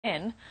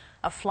men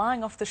are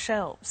flying off the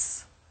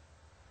shelves.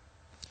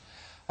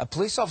 A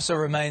police officer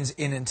remains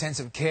in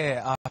intensive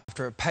care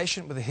after a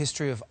patient with a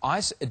history of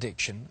ice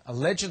addiction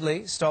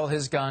allegedly stole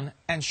his gun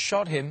and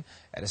shot him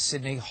at a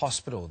Sydney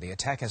hospital. The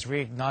attack has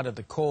reignited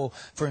the call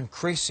for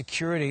increased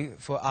security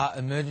for our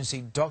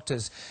emergency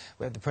doctors.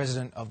 We have the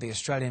President of the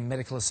Australian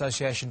Medical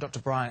Association, Dr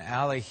Brian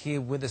Owley, here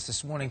with us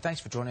this morning.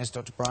 Thanks for joining us,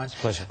 Dr Brian. It's a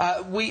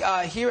pleasure. We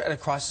are here at a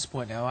crisis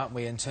point now, aren't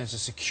we, in terms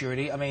of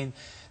security? I mean,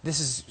 this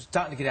is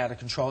starting to get out of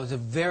control. It's a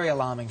very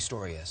alarming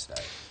story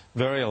yesterday.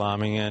 Very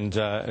alarming, and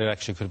it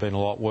actually could have been a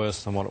lot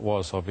worse than what it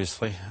was,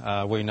 obviously.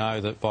 We know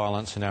that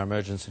violence in our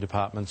emergency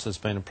departments has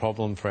been a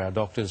problem for our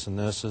doctors and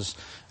nurses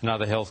and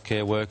other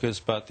healthcare workers,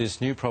 but this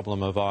new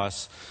problem of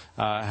ice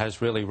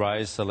has really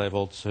raised the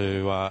level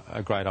to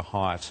a greater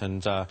height,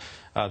 and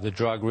the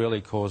drug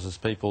really causes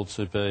people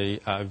to be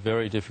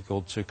very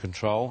difficult to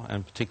control,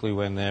 and particularly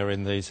when they're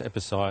in these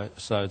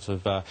episodes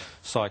of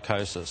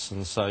psychosis.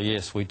 And so,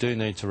 yes, we do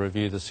need to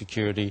review the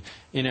security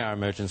in our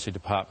emergency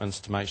departments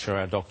to make sure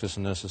our doctors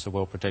and nurses are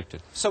well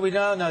protected. So we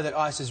now know that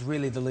ice is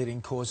really the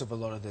leading cause of a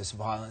lot of this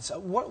violence.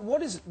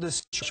 What is the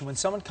situation when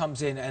someone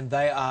comes in and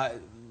they are,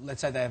 let's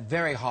say they're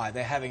very high,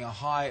 they're having a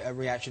high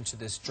reaction to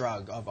this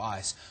drug of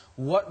ice?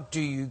 What do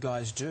you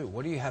guys do?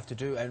 What do you have to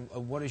do, and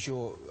what is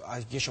your,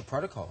 I guess, your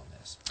protocol on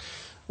this?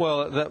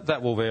 Well,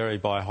 that will vary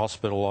by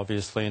hospital,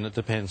 obviously, and it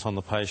depends on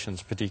the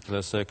patient's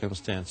particular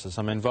circumstances.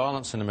 I mean,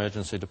 violence in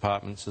emergency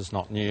departments is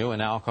not new,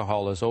 and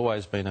alcohol has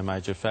always been a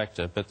major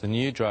factor, but the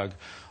new drug,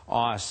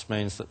 ice,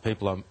 means that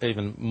people are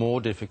even more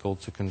difficult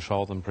to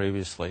control than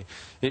previously.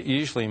 It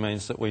usually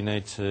means that we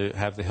need to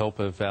have the help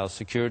of our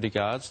security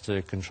guards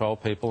to control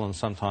people and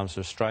sometimes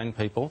restrain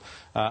people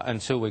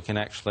until we can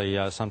actually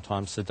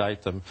sometimes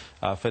sedate them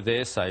for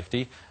their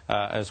safety,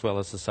 as well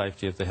as the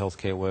safety of the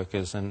healthcare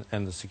workers and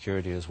the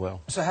security as well.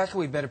 So how can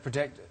we better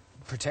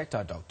protect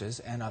our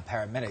doctors and our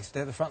paramedics?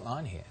 They're the front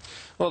line here.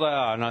 Well, they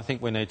are, and I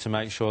think we need to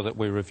make sure that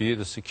we review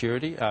the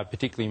security,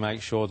 particularly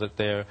make sure that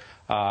there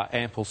are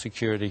ample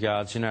security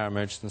guards in our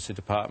emergency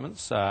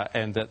departments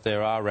and that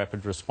there are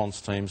rapid response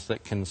teams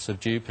that can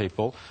subdue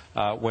people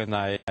when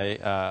they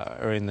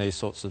are in these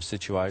sorts of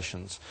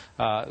situations.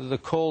 The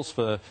calls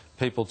for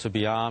people to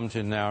be armed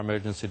in our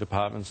emergency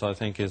departments, I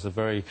think, is a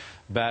very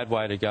bad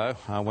way to go.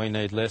 We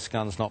need less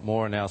guns, not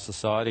more, in our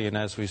society, and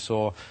as we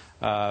saw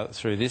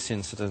through this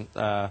incident,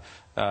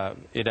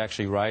 it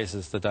actually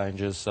raises the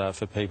dangers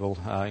for people,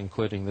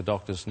 including the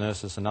doctors,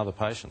 nurses and other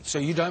patients. So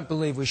you don't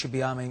believe we should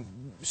be arming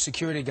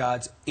security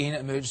guards in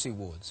emergency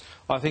wards?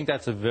 I think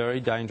that's a very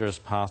dangerous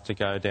path to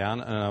go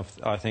down, and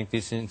I think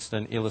this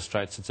incident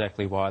illustrates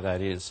exactly why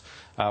that is.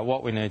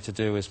 What we need to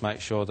do is make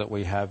sure that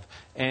we have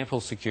ample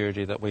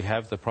security, that we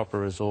have the proper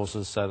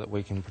resources so that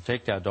we can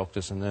protect our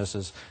doctors and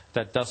nurses.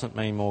 That doesn't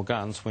mean more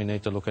guns. We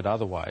need to look at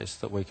other ways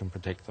that we can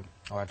protect them.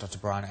 All right, Dr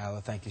Brian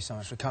Owley, thank you so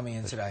much for coming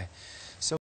in today.